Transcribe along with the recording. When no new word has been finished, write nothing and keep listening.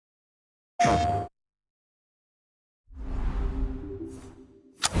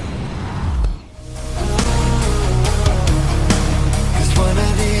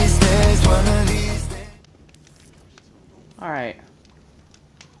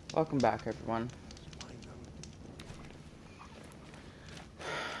Welcome back, everyone.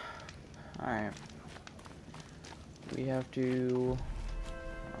 Alright. We have to...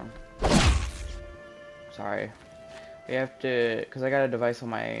 sorry. We have to... because I got a device on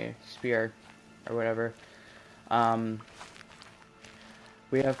my spear, or whatever.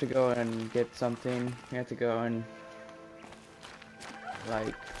 We have to go and get something. We have to go and...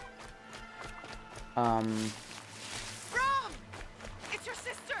 like... Rom! It's your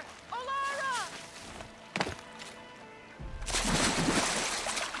sister, Olara!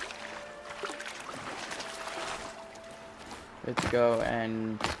 let's go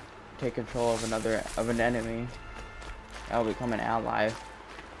and take control of an enemy. That'll become an ally.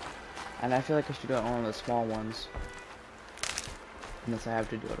 And I feel like I should do it on one of the small ones. Unless I have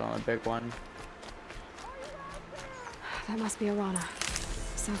to do it on a big one. That must be Arana.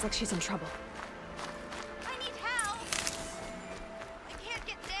 Sounds like she's in trouble. I need help! I can't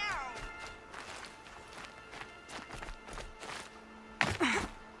get down!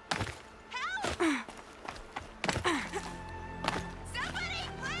 Help! Somebody,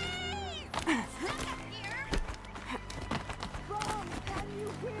 please! Stuck up here! Rom, can you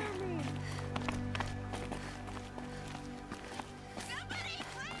hear me? Somebody,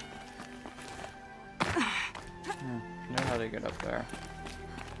 please! Know how to get up there.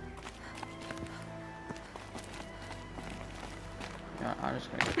 Yeah, I'm just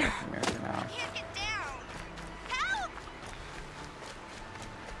gonna get back from here for now. I can't get down! Help!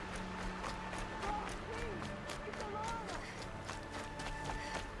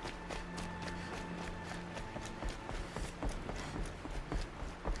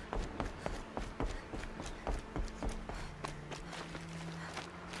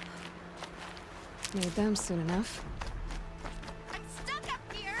 Need them soon enough. I'm stuck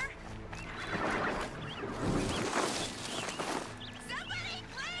up here! Somebody,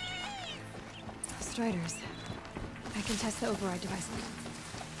 please! Striders. I can test the override device.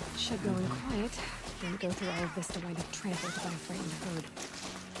 Should go in quiet. Didn't go through all of this to wind up trampled by a frightened herd.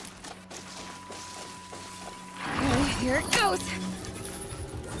 Okay, here it goes!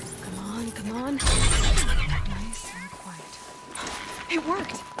 Come on, come on. Nice and quiet. It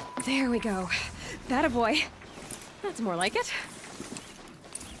worked! There we go. That a boy. That's more like it.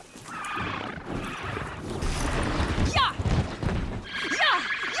 Yeah! Yeah!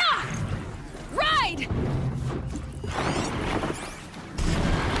 Yeah! Ride!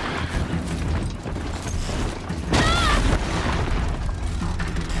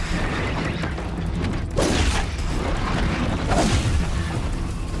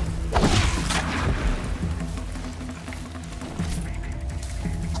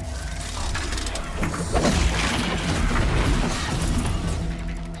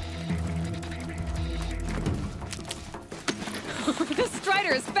 This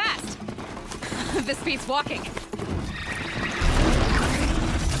Strider is fast! This beats walking.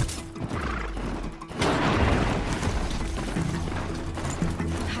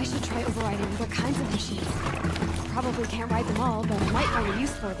 I should try overriding other kinds of machines. Probably can't ride them all, but I might find a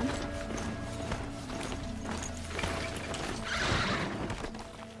use for them.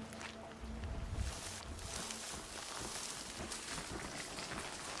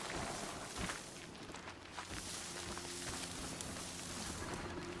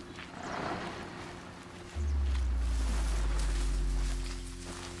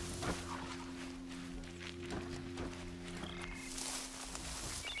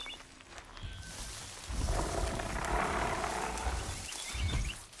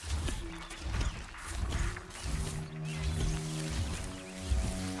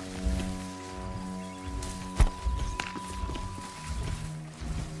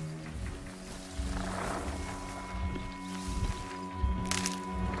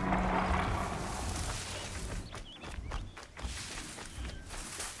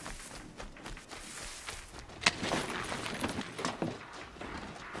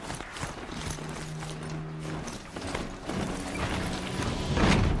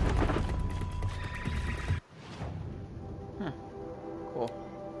 Cool.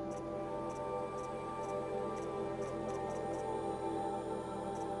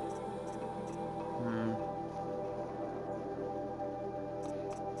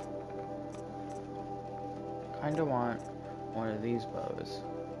 Kinda want one of these bows.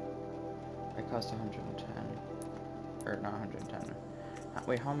 They cost 110. Or not 110.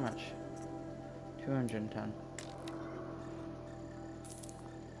 Wait, how much? 210.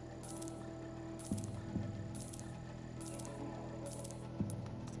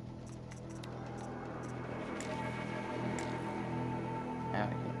 Yeah,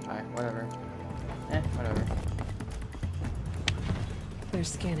 alright, whatever. Whatever. They're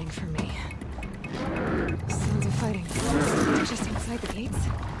scanning for me. Sounds of fighting. Just inside the gates.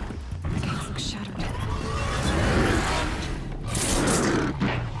 The gates look shattered.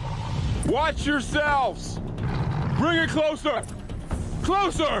 Watch yourselves! Bring it closer!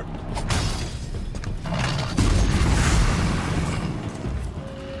 Closer!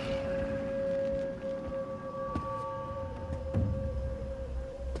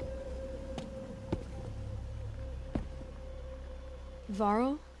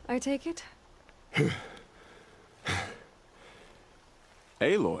 Varl, I take it?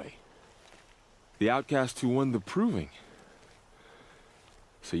 Aloy. The outcast who won the proving.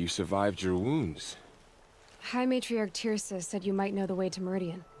 So you survived your wounds. High Matriarch Tirsa said you might know the way to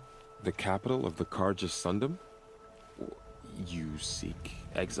Meridian. The capital of the Carja Sundom? You seek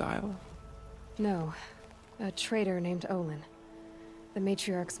exile? No. A traitor named Olin. The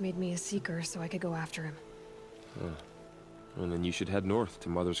Matriarchs made me a seeker so I could go after him. Well, then you should head north to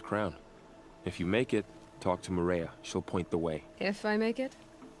Mother's Crown. If you make it, talk to Maria. She'll point the way. If I make it?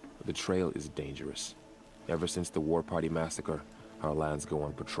 The trail is dangerous. Ever since the War Party massacre, our lands go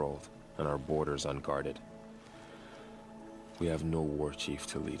unpatrolled, and our borders unguarded. We have no war chief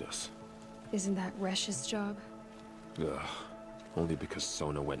to lead us. Isn't that Resh's job? Ugh. Only because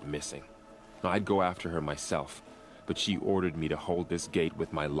Sona went missing. I'd go after her myself, but she ordered me to hold this gate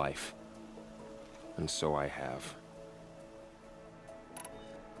with my life. And so I have.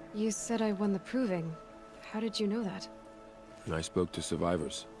 You said I won the proving. How did you know that? And I spoke to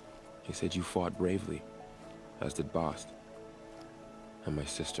survivors. They said you fought bravely, as did Bast. And my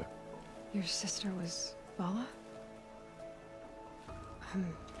sister. Your sister was Vala?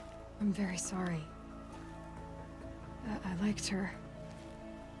 I'm very sorry. I liked her.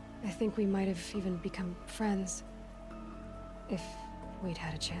 I think we might have even become friends. If we'd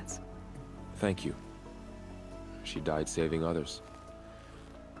had a chance. Thank you. She died saving others.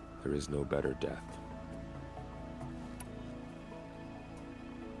 There is no better death.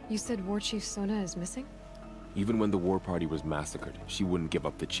 You said War Chief Sona is missing? Even when the war party was massacred, she wouldn't give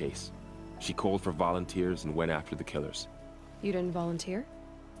up the chase. She called for volunteers and went after the killers. You didn't volunteer?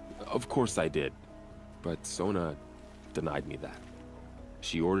 Of course I did. But Sona denied me that.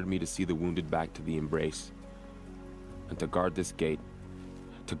 She ordered me to see the wounded back to the Embrace. And to guard this gate.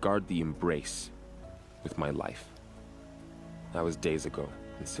 To guard the Embrace. With my life. That was days ago.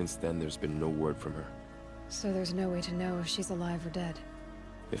 And since then, there's been no word from her. So there's no way to know if she's alive or dead.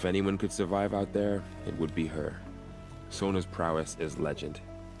 If anyone could survive out there, it would be her. Sona's prowess is legend.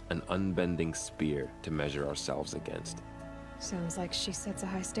 An unbending spear to measure ourselves against. Sounds like she sets a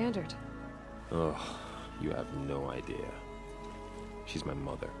high standard. Ugh, you have no idea. She's my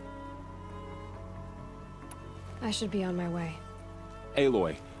mother. I should be on my way.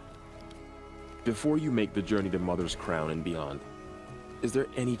 Aloy, before you make the journey to Mother's Crown and beyond, is there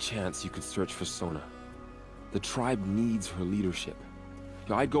any chance you could search for Sona? The tribe needs her leadership.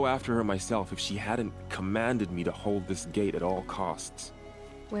 I'd go after her myself if she hadn't commanded me to hold this gate at all costs.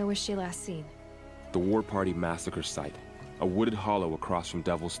 Where was she last seen? The War Party massacre site. A wooded hollow across from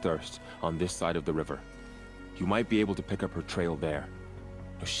Devil's Thirst, on this side of the river. You might be able to pick up her trail there.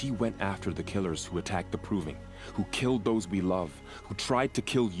 She went after the killers who attacked the Proving, who killed those we love, who tried to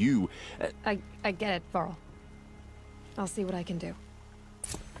kill you. I get it, Varl. I'll see what I can do.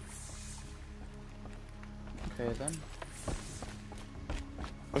 Okay then.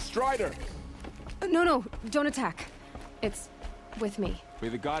 A Strider! No, don't attack. It's with me. May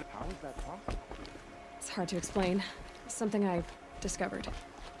the god... How is that possible? It's hard to explain. Something I've discovered.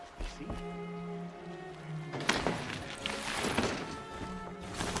 See?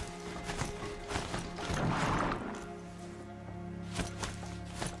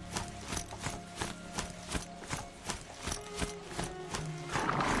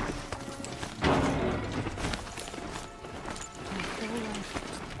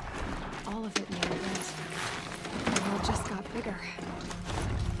 All of it made sense. The world just got bigger.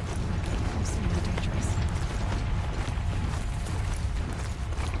 Also more dangerous.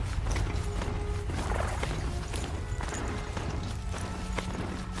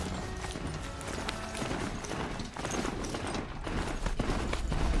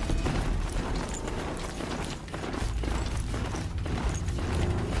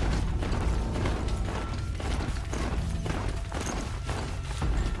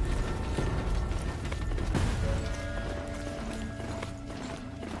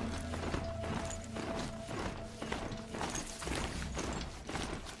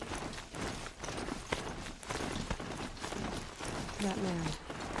 That man.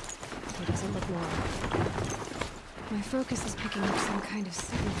 He doesn't look normal. My focus is picking up some kind of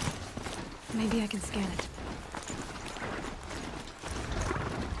signal. Maybe I can scan it.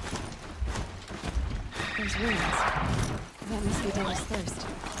 those ruins. That must be Devil's Thirst.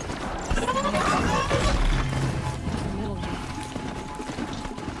 Metal gate.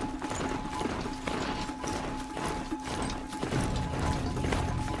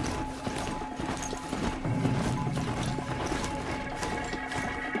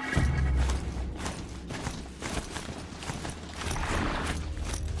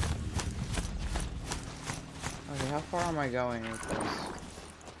 Okay, how far am I going with this?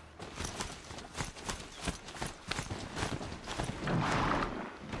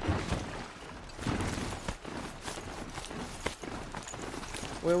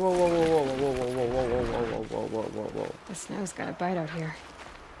 Wait, whoa, whoa, whoa, whoa, whoa, whoa, whoa, whoa, whoa, whoa, whoa, whoa, whoa, whoa, whoa. The snow's got a bite out here.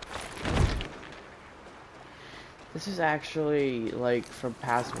 This is actually, like, from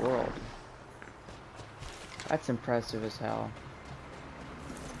Past World. That's impressive as hell.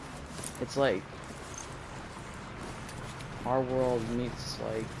 It's like our world meets,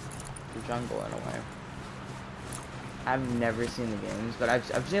 like, the jungle in a way. I've never seen the games, but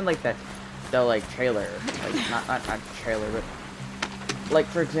I've seen, like, the like, trailer. Like, not trailer, but... Like,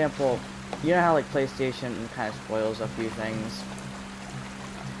 for example, you know how, like, PlayStation kind of spoils a few things?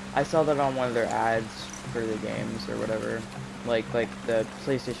 I saw that on one of their ads for the games or whatever. Like the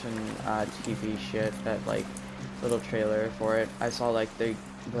PlayStation TV shit, that, like, little trailer for it. I saw, like, the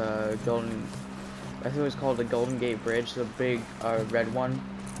Golden... I think it was called the Golden Gate Bridge, the big, red one.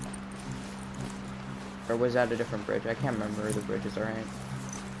 Or was that a different bridge? I can't remember the bridges, alright?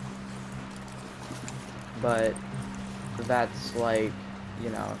 But that's, like, you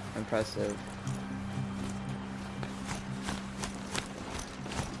know, impressive.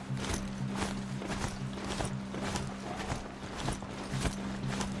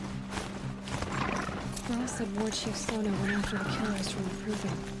 Ross said Ward Chief Sona went after the killers from the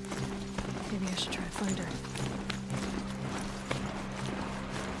Proving. Maybe I should try to find her.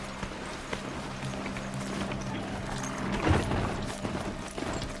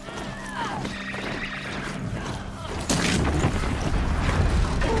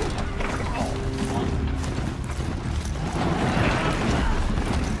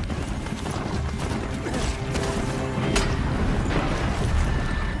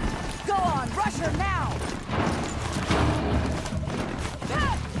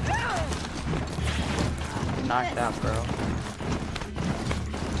 Knocked out, bro.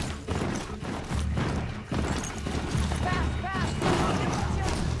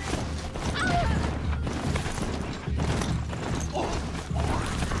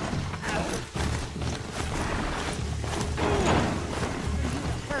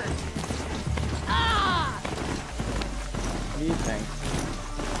 What do you think?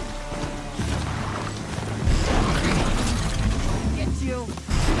 Get you.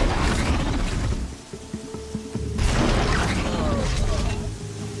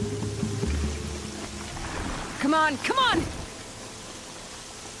 Come on, come on!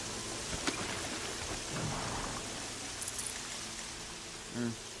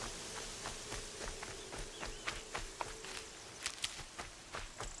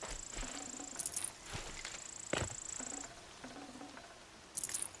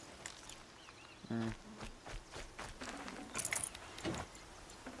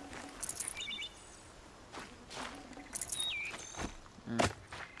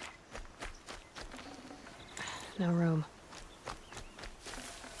 No room.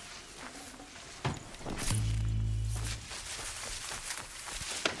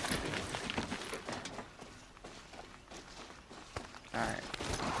 Alright.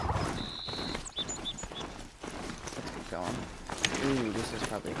 Let's keep going. Ooh, this is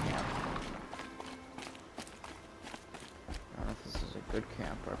probably a camp. I don't know if this is a good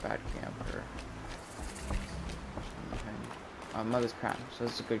camp or a bad camp or... Mother's Crown. So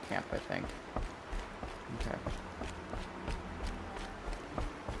this is a good camp, I think. Okay.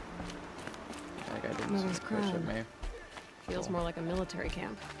 That guy didn't Mother's seem close with Crown. me. Feels more like a military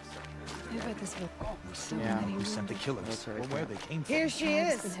camp. I bet this will... So Yeah. many Who sent the wounded. killers Military or where camp. they came from. Here she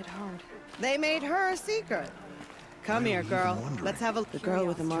Tribe's been is. hit hard. They made her a seeker. Come here, girl. wondering? Let's have a... The girl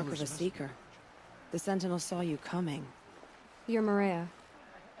with the mark of a seeker. The Sentinel saw you coming. You're Maria.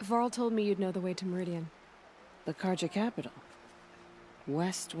 Varl told me you'd know the way to Meridian. The Carja capital.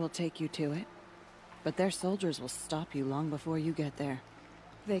 West will take you to it, but their soldiers will stop you long before you get there.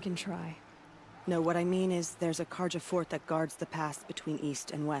 They can try. No, what I mean is there's a Carja fort that guards the pass between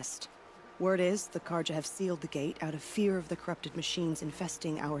east and west. Word is the Carja have sealed the gate out of fear of the corrupted machines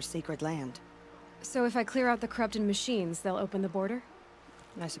infesting our sacred land. So if I clear out the corrupted machines, they'll open the border?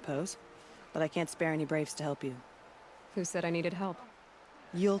 I suppose. But I can't spare any braves to help you. Who said I needed help?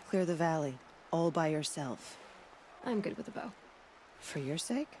 You'll clear the valley, all by yourself. I'm good with a bow. For your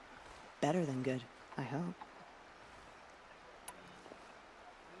sake? Better than good. I hope.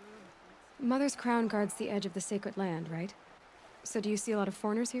 Mother's crown guards the edge of the sacred land, right? So do you see a lot of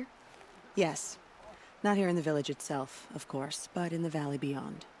foreigners here? Yes. Not here in the village itself, of course, but in the valley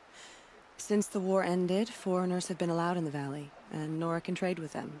beyond. Since the war ended, foreigners have been allowed in the valley, and Nora can trade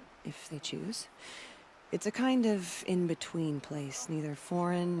with them, if they choose. It's a kind of in-between place, neither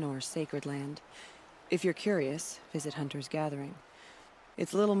foreign nor sacred land. If you're curious, visit Hunter's Gathering.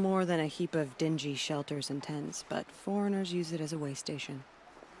 It's little more than a heap of dingy shelters and tents, but foreigners use it as a way station.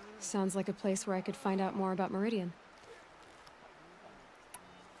 Sounds like a place where I could find out more about Meridian.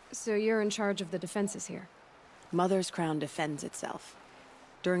 So you're in charge of the defenses here? Mother's Crown defends itself.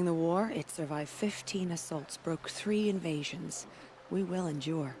 During the war, it survived 15 assaults, broke 3 invasions. We will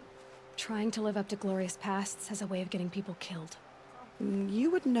endure. Trying to live up to glorious pasts has a way of getting people killed.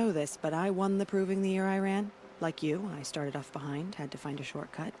 You wouldn't know this, but I won the proving the year I ran. Like you, I started off behind, had to find a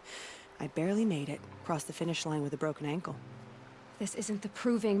shortcut. I barely made it, crossed the finish line with a broken ankle. This isn't the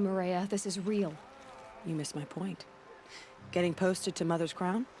proving, Maria. This is real. You missed my point. Getting posted to Mother's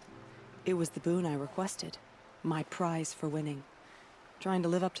Crown? It was the boon I requested. My prize for winning. Trying to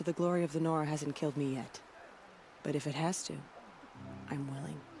live up to the glory of the Nora hasn't killed me yet. But if it has to, I'm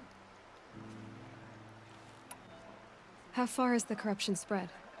willing. How far has the corruption spread?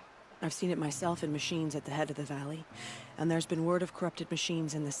 I've seen it myself in machines at the head of the valley, and there's been word of corrupted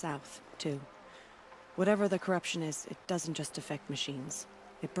machines in the south, too. Whatever the corruption is, it doesn't just affect machines.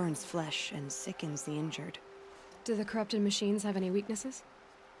 It burns flesh and sickens the injured. Do the corrupted machines have any weaknesses?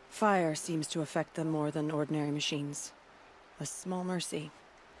 Fire seems to affect them more than ordinary machines. A small mercy.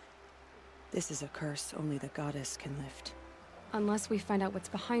 This is a curse only the goddess can lift. Unless we find out what's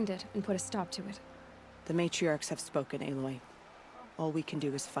behind it and put a stop to it. The matriarchs have spoken, Aloy. All we can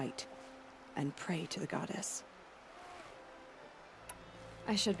do is fight. And pray to the goddess.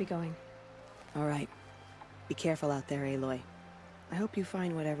 I should be going. All right. Be careful out there, Aloy. I hope you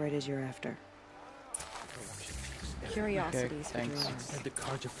find whatever it is you're after. Curiosities for thanks. drones. Said the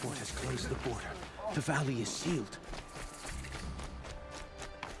Carja fort has closed the border. The valley is sealed.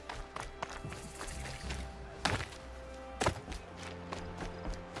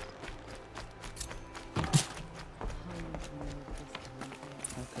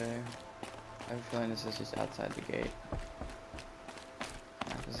 Okay. I have a feeling this is just outside the gate.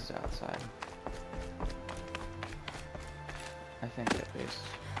 Yeah, this is outside. I think at least.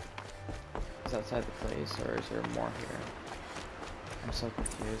 Is outside the place, or is there more here? I'm so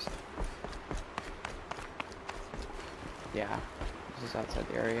confused. Yeah, this is outside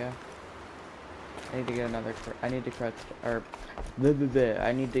the area. I need to get another. I need to correct, or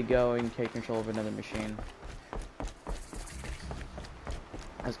I need to go and take control of another machine.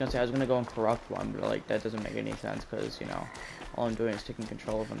 I was gonna say I was gonna go and corrupt one, but like that doesn't make any sense because you know all I'm doing is taking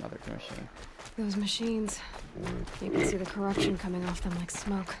control of another machine. Those machines. You can see the corruption coming off them like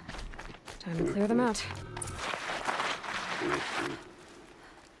smoke. Time to clear them out.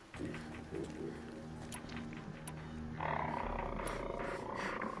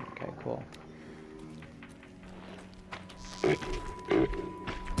 Okay, cool.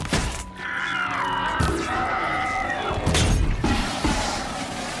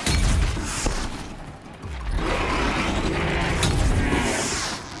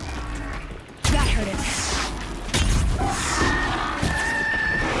 That hurt it.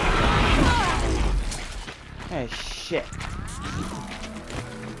 Hey, shit.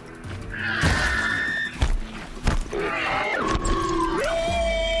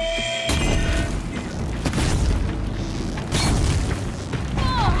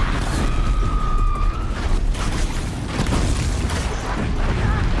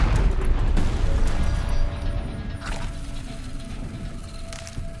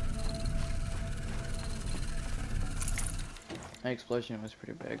 That explosion was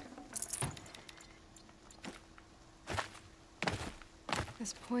pretty big.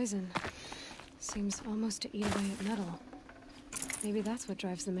 This poison seems almost to eat away at metal. Maybe that's what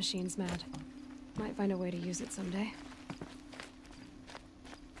drives the machines mad. Might find a way to use it someday.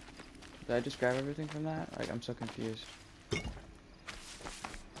 Did I just grab everything from that? Like, I'm so confused.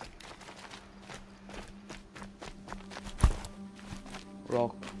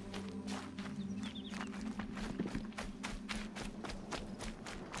 Roll.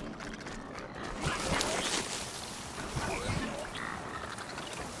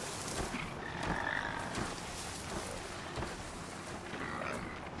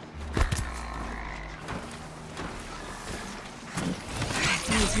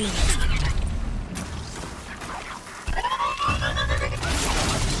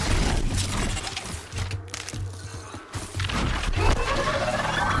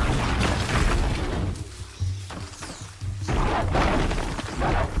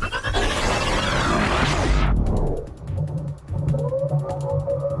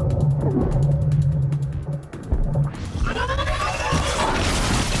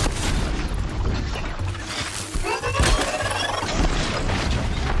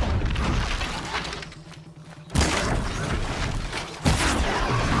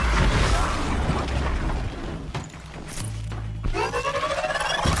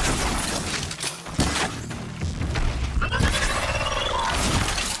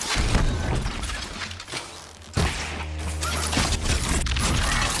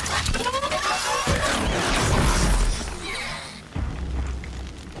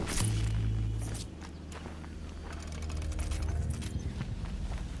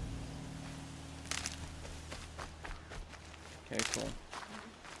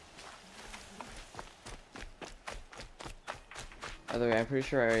 the way, I'm pretty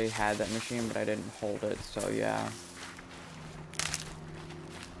sure I already had that machine, but I didn't hold it, so yeah.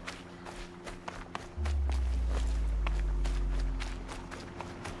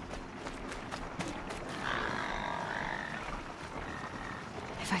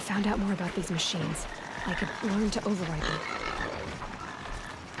 If I found out more about these machines, I could learn to override them.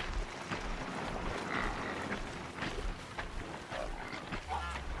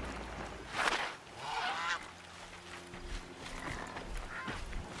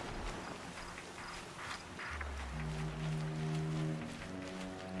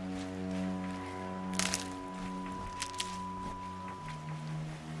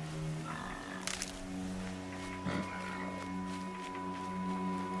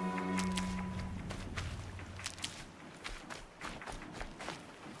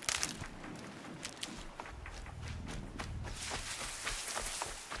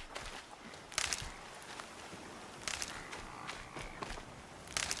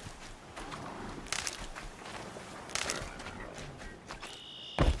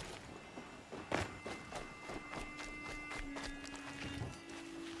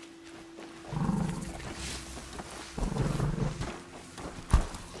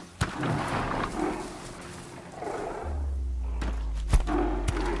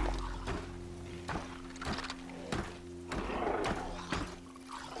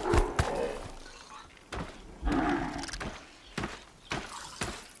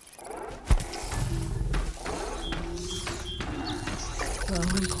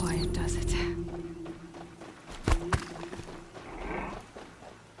 Slow and quiet does it.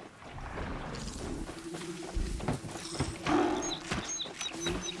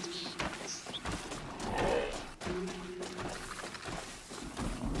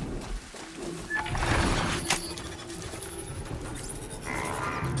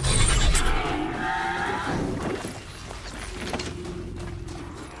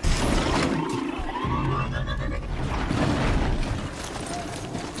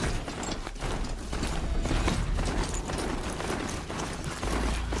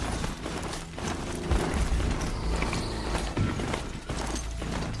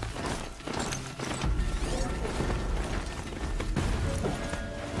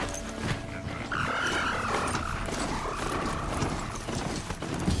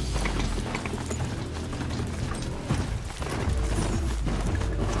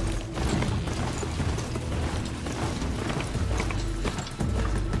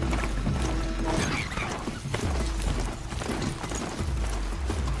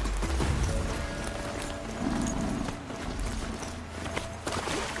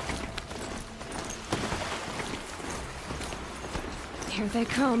 Here they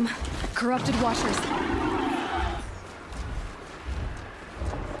come. Corrupted Watchers.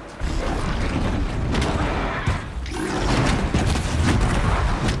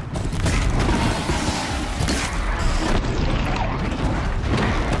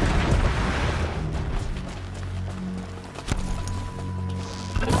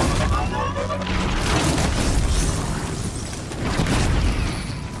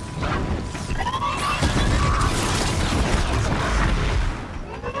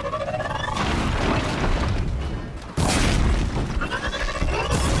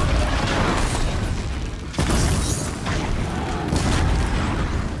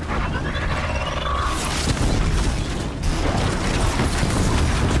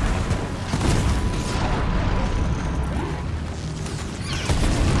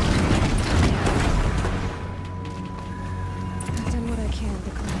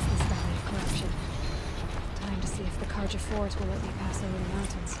 Force will let me pass over the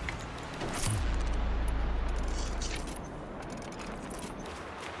mountains.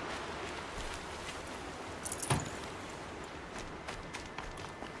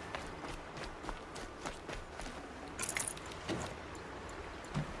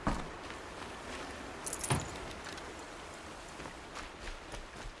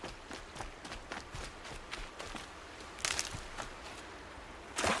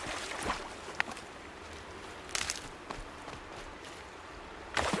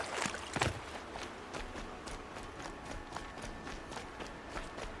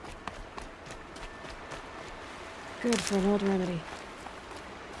 Good for an old remedy.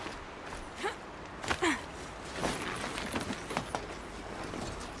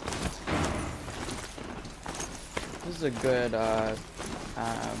 This is a good, I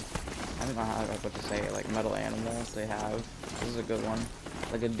don't know how what to say, like metal animals they have. This is a good one.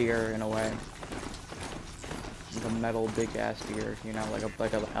 Like a deer in a way. Like a metal big ass deer, you know,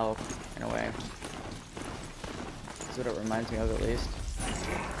 like a elk in a way. That's what it reminds me of at least.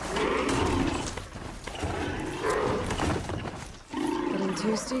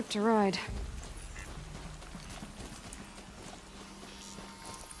 Too steep to ride.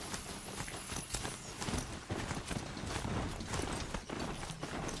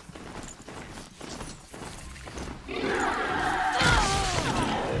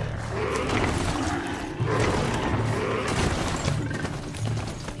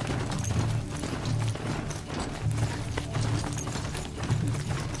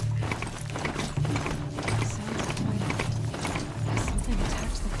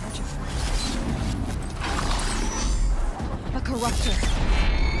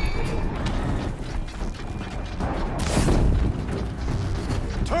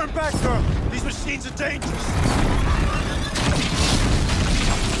 Turn back, girl! These machines are dangerous!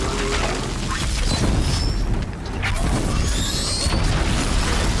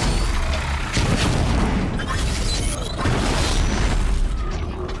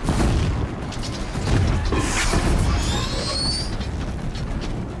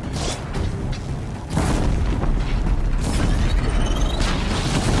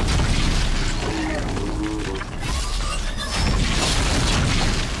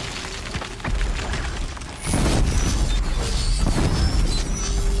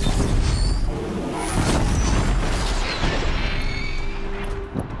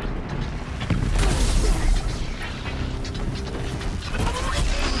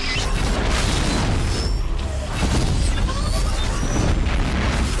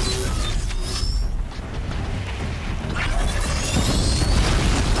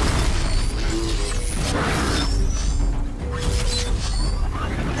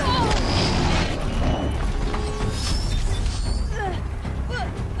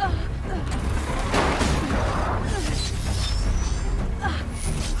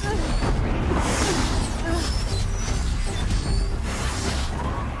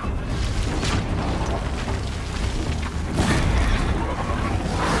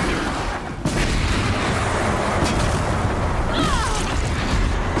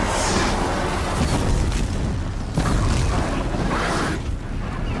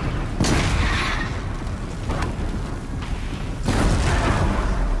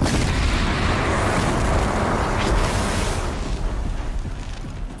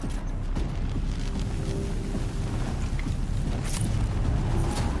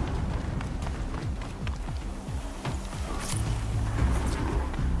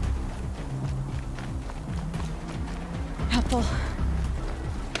 Helpful.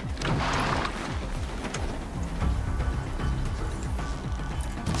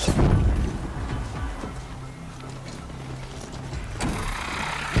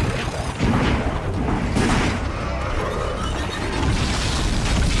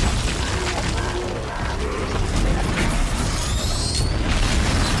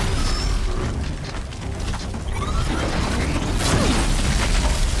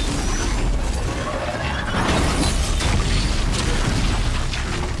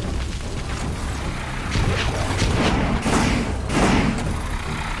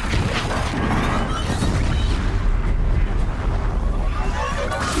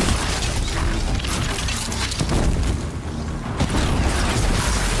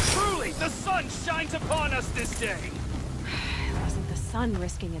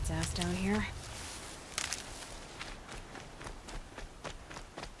 Risking its ass down here.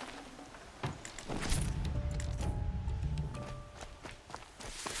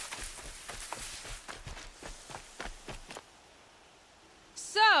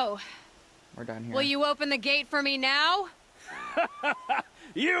 So, we're done here. Will you open the gate for me now?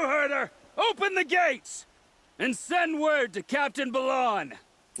 You heard her! Open the gates! And send word to Captain Balan.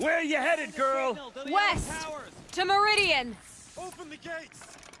 Where you headed, girl? West! To Meridian! Open the gates!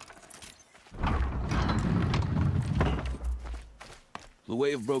 The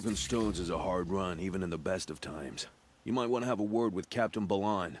Way of Broken Stones is a hard run, even in the best of times. You might want to have a word with Captain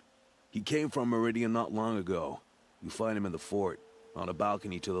Balan. He came from Meridian not long ago. You find him in the fort, on a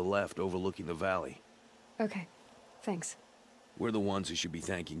balcony to the left overlooking the valley. Okay, thanks. We're the ones who should be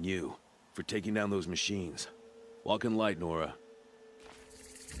thanking you for taking down those machines. Walk in light, Nora.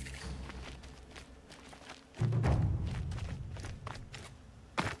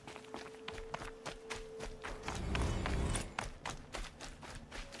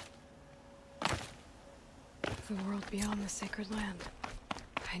 The world beyond the sacred land.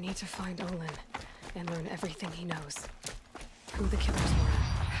 I need to find Olin and learn everything he knows. Who the killers were,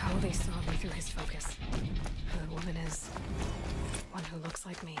 how they saw me through his focus, who the woman is, one who looks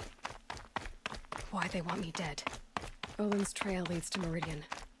like me, why they want me dead. Olin's trail leads to Meridian.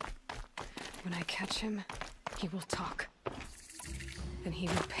 When I catch him, he will talk. And he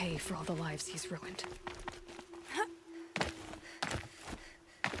will pay for all the lives he's ruined.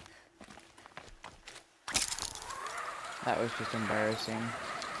 That was just embarrassing.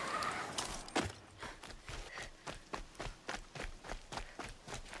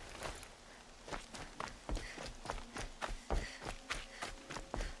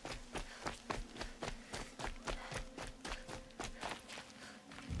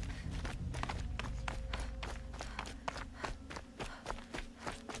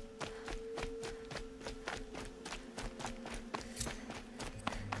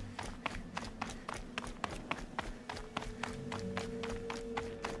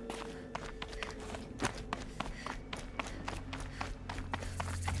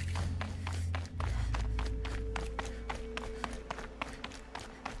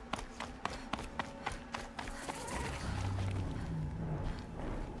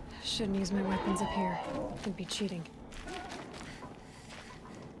 Shouldn't use my weapons up here. Could be cheating.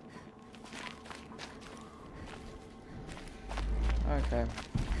 Okay.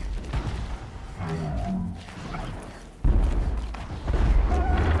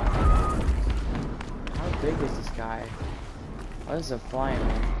 How big is this guy? Oh, this is a flying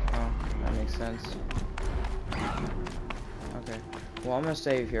one. Oh, that makes sense. Okay. Well, I'm gonna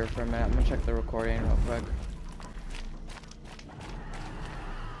save here for a minute. I'm gonna check the recording real quick.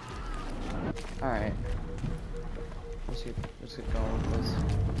 Alright. Let's get going with this.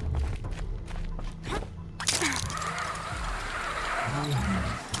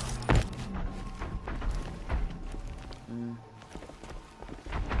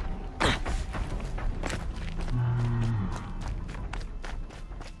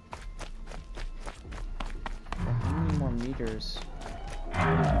 How many more meters?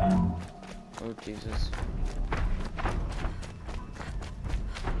 Oh, Jesus.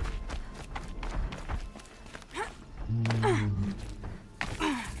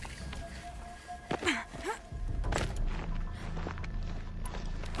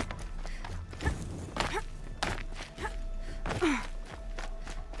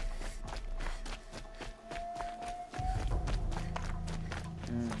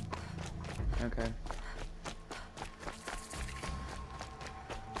 Okay.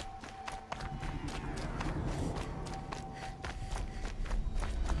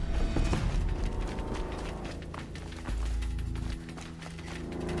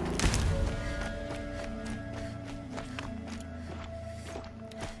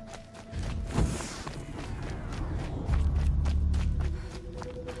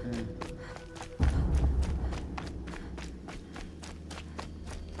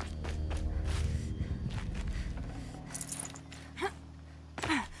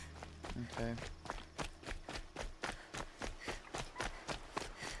 Okay.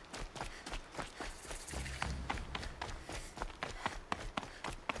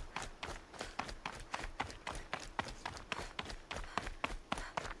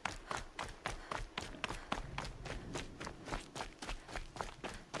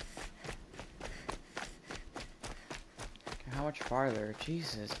 How much farther?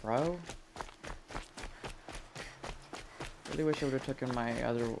 Jesus, bro. Really wish I would have taken my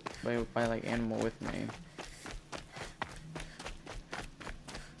other my like animal with me.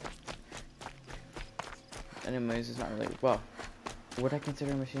 Anyways, it's not really well. Would I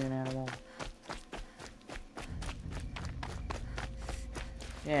consider a machine an animal?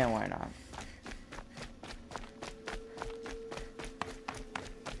 Yeah, why not?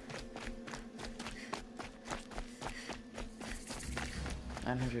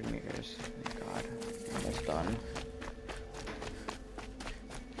 $900 meters. Oh God, almost done.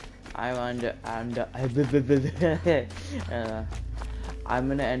 I'm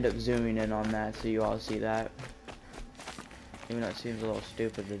gonna end up zooming in on that so you all see that. Even though it seems a little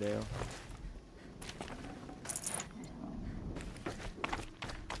stupid to do.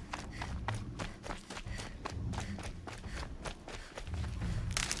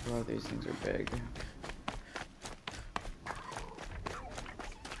 Well, these things are big.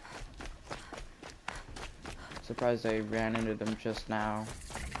 Surprised I ran into them just now.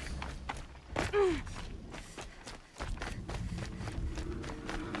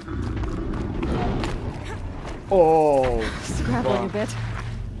 Oh, Scrabbling a bit.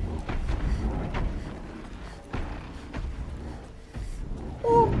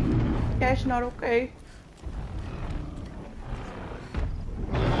 Oh, that's not okay.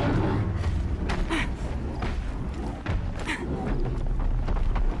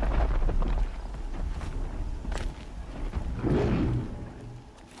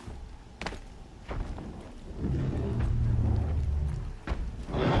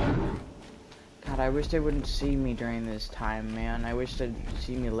 I wish they wouldn't see me during this time, man. I wish they'd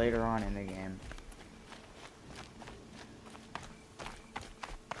see me later on in the game.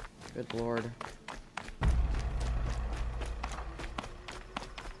 Good lord.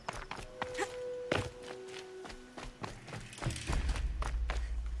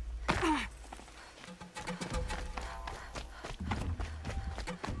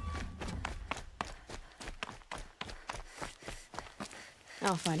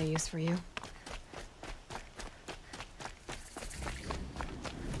 I'll find a use for you.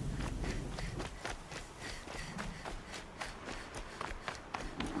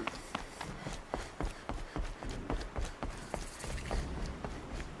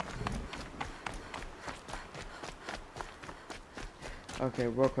 Okay,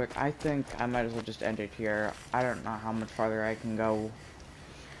 real quick, I think I might as well just end it here. I don't know how much farther I can go.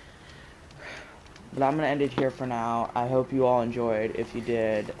 But I'm going to end it here for now. I hope you all enjoyed. If you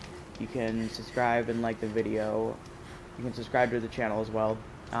did, you can subscribe and like the video. You can subscribe to the channel as well.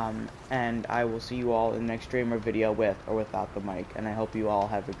 And I will see you all in the next stream or video with or without the mic. And I hope you all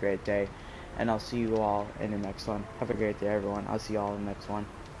have a great day. And I'll see you all in the next one. Have a great day, everyone. I'll see you all in the next one.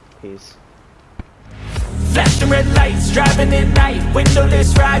 Peace. Flashing red lights, driving at night,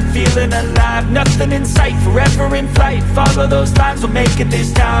 windowless ride, feeling alive, nothing in sight, forever in flight, follow those lines, we'll make it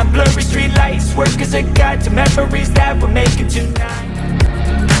this time, blurry street lights, work as a guide to memories that we're making tonight.